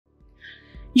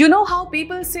You know how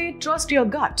people say trust your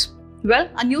gut? Well,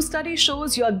 a new study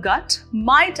shows your gut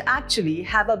might actually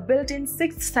have a built-in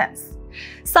sixth sense.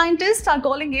 Scientists are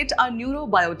calling it a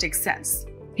neurobiotic sense.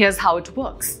 Here's how it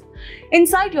works.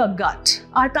 Inside your gut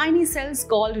are tiny cells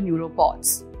called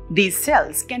neuropods. These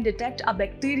cells can detect a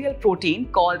bacterial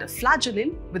protein called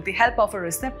flagellin with the help of a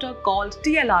receptor called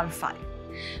TLR5.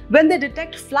 When they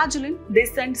detect flagellin, they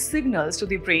send signals to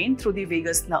the brain through the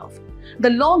vagus nerve, the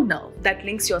long nerve that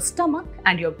links your stomach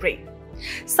and your brain.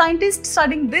 Scientists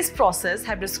studying this process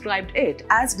have described it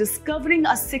as discovering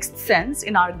a sixth sense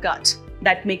in our gut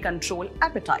that may control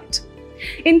appetite.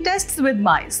 In tests with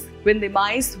mice, when the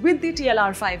mice with the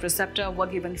TLR5 receptor were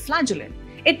given flagellin,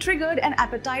 it triggered an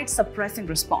appetite-suppressing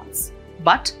response.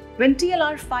 But when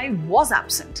TLR5 was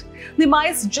absent, the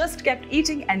mice just kept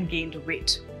eating and gained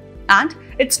weight. And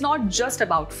it's not just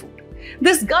about food.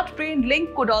 This gut-brain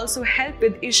link could also help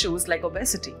with issues like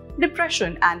obesity,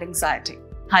 depression, and anxiety,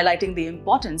 highlighting the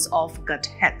importance of gut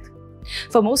health.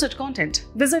 For more such content,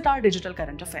 visit our digital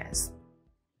current affairs.